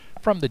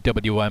From the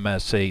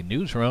WMSA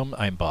Newsroom,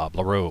 I'm Bob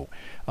LaRue.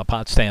 A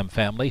Potsdam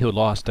family who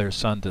lost their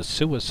son to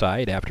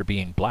suicide after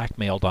being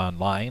blackmailed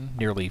online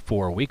nearly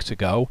 4 weeks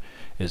ago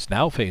is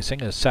now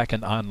facing a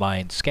second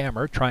online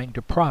scammer trying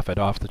to profit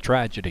off the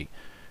tragedy.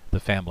 The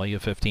family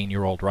of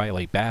 15-year-old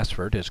Riley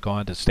Bassford has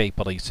gone to state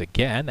police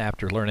again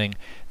after learning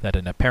that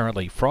an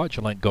apparently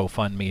fraudulent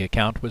GoFundMe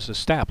account was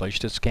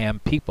established to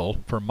scam people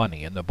for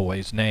money in the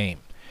boy's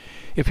name.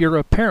 If you're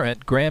a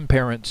parent,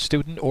 grandparent,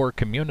 student, or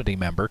community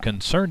member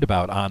concerned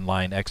about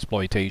online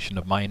exploitation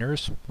of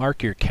minors,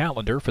 mark your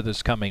calendar for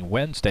this coming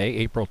Wednesday,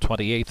 April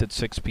 28th at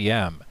 6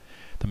 p.m.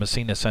 The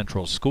Massena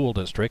Central School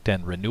District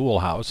and Renewal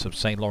House of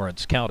St.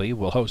 Lawrence County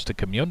will host a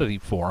community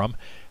forum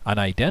on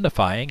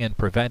identifying and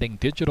preventing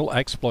digital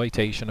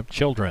exploitation of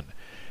children.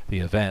 The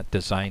event,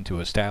 designed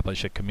to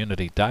establish a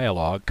community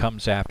dialogue,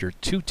 comes after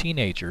two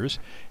teenagers,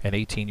 an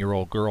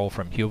 18-year-old girl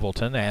from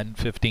Heuvelton and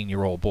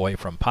 15-year-old boy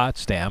from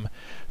Potsdam,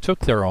 took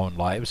their own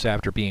lives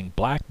after being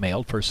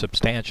blackmailed for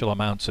substantial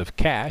amounts of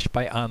cash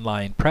by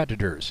online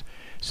predators.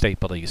 State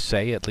police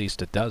say at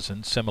least a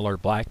dozen similar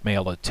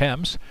blackmail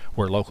attempts,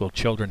 where local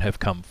children have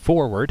come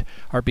forward,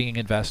 are being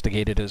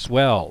investigated as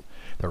well.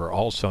 There are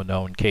also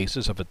known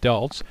cases of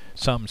adults,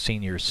 some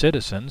senior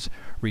citizens,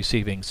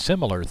 receiving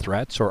similar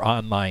threats or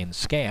online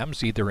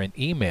scams either in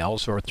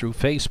emails or through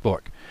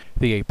Facebook.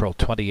 The April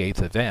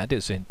 28th event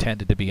is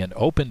intended to be an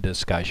open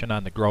discussion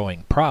on the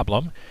growing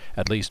problem.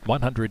 At least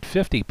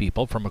 150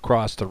 people from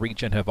across the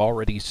region have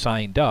already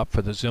signed up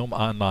for the Zoom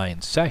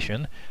online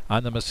session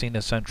on the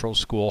Massena Central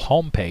School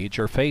homepage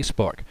or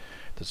Facebook.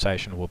 The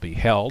session will be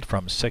held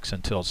from 6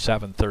 until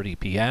 7:30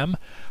 p.m.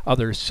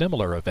 Other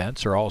similar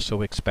events are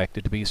also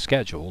expected to be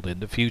scheduled in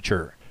the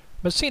future.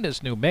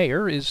 Massena's new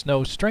mayor is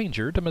no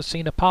stranger to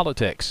Massena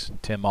politics.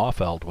 Tim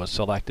Auffeld was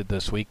selected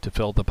this week to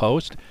fill the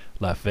post,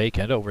 left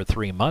vacant over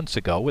 3 months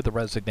ago with the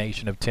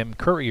resignation of Tim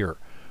Currier.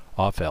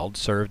 Auffeld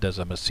served as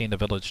a Massena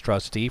Village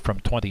trustee from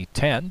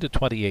 2010 to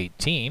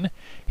 2018.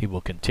 He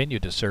will continue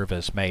to serve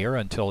as mayor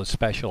until a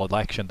special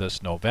election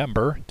this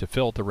November to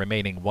fill the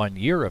remaining 1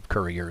 year of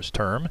Currier's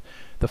term.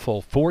 The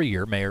full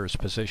 4-year mayor's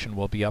position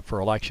will be up for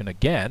election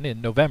again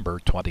in November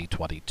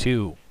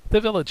 2022.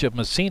 The Village of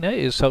Massena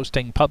is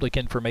hosting Public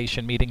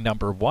Information Meeting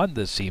number 1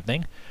 this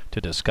evening to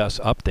discuss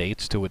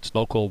updates to its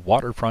local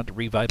waterfront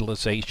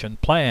revitalization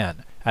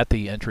plan. At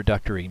the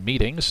introductory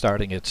meeting,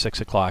 starting at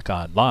 6 o'clock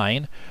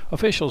online,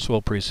 officials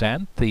will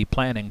present the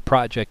planning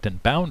project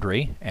and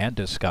boundary and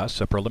discuss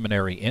a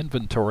preliminary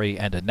inventory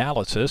and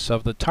analysis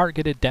of the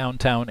targeted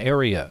downtown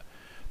area.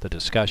 The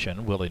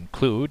discussion will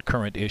include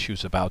current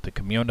issues about the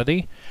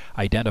community,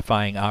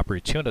 identifying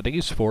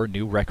opportunities for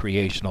new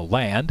recreational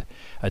land,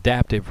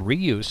 adaptive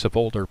reuse of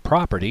older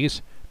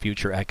properties,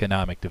 future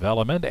economic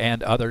development,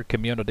 and other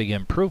community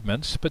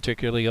improvements,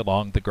 particularly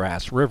along the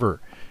Grass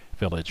River.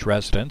 Village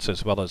residents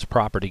as well as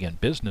property and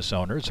business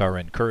owners are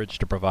encouraged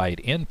to provide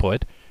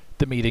input.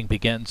 The meeting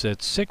begins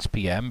at 6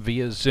 p.m.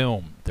 via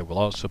Zoom. There will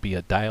also be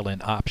a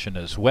dial-in option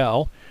as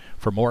well.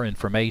 For more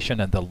information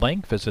and the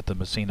link, visit the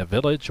Massena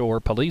Village or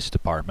Police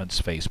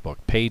Department's Facebook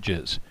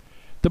pages.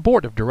 The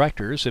Board of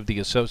Directors of the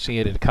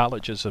Associated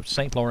Colleges of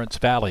St. Lawrence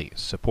Valley,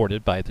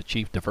 supported by the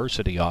Chief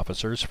Diversity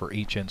Officers for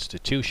each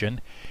institution,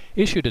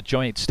 issued a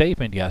joint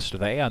statement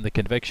yesterday on the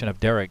conviction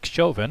of Derek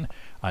Chauvin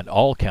on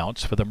all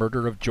counts for the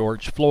murder of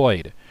George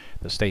Floyd.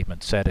 The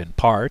statement said in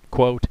part,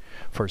 quote,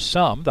 "For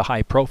some, the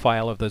high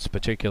profile of this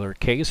particular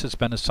case has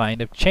been a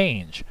sign of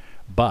change.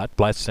 But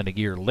less than a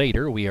year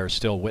later, we are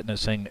still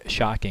witnessing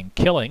shocking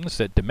killings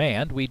that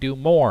demand we do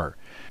more.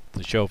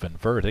 The Chauvin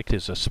verdict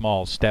is a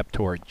small step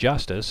toward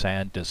justice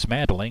and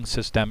dismantling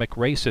systemic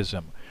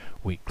racism.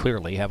 We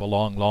clearly have a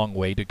long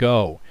way to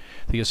go."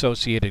 The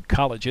Associated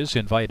Colleges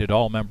invited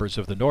all members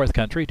of the North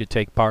Country to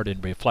take part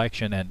in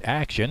reflection and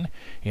action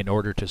in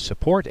order to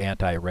support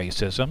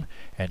anti-racism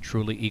and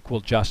truly equal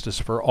justice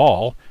for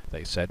all.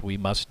 They said we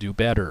must do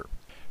better.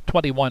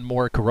 21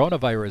 more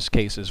coronavirus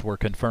cases were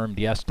confirmed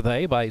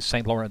yesterday by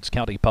St. Lawrence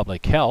County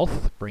Public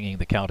Health, bringing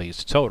the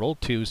county's total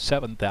to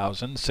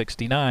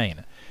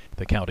 7,069.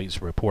 The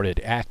county's reported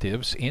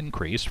actives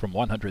increased from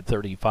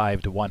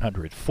 135 to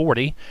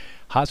 140.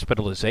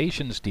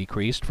 Hospitalizations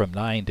decreased from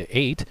 9 to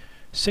 8.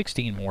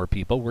 16 more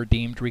people were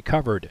deemed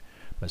recovered.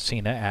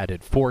 Massena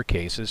added 4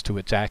 cases to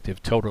its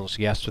active totals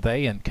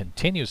yesterday and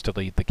continues to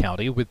lead the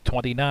county with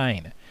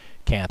 29.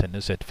 Canton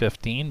is at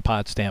 15,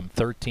 Potsdam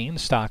 13,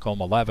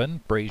 Stockholm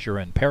 11, Brazier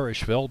and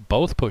Parishville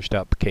both pushed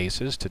up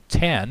cases to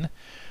 10.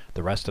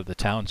 The rest of the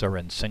towns are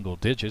in single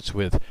digits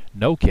with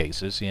no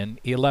cases in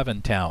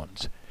 11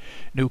 towns.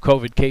 New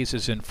COVID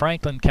cases in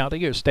Franklin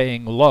County are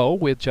staying low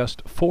with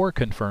just 4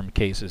 confirmed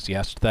cases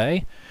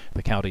yesterday.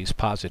 The county's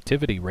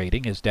positivity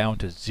rating is down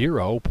to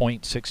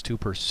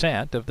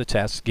 0.62% of the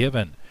tests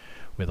given.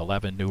 With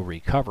 11 new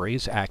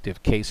recoveries,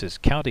 active cases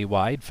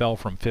countywide fell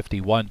from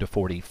 51 to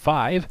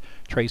 45.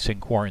 Tracing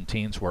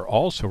quarantines were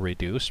also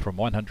reduced from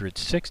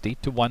 160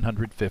 to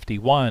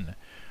 151.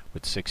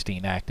 with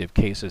 16 active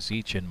cases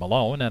each in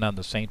Malone and on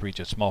the St.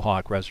 Regis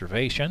Mohawk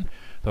Reservation.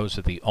 Those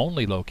are the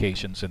only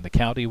locations in the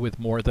county with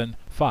more than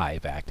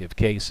 5 active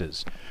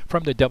cases.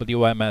 From the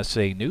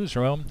WMSA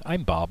Newsroom,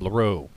 I'm Bob LaRue.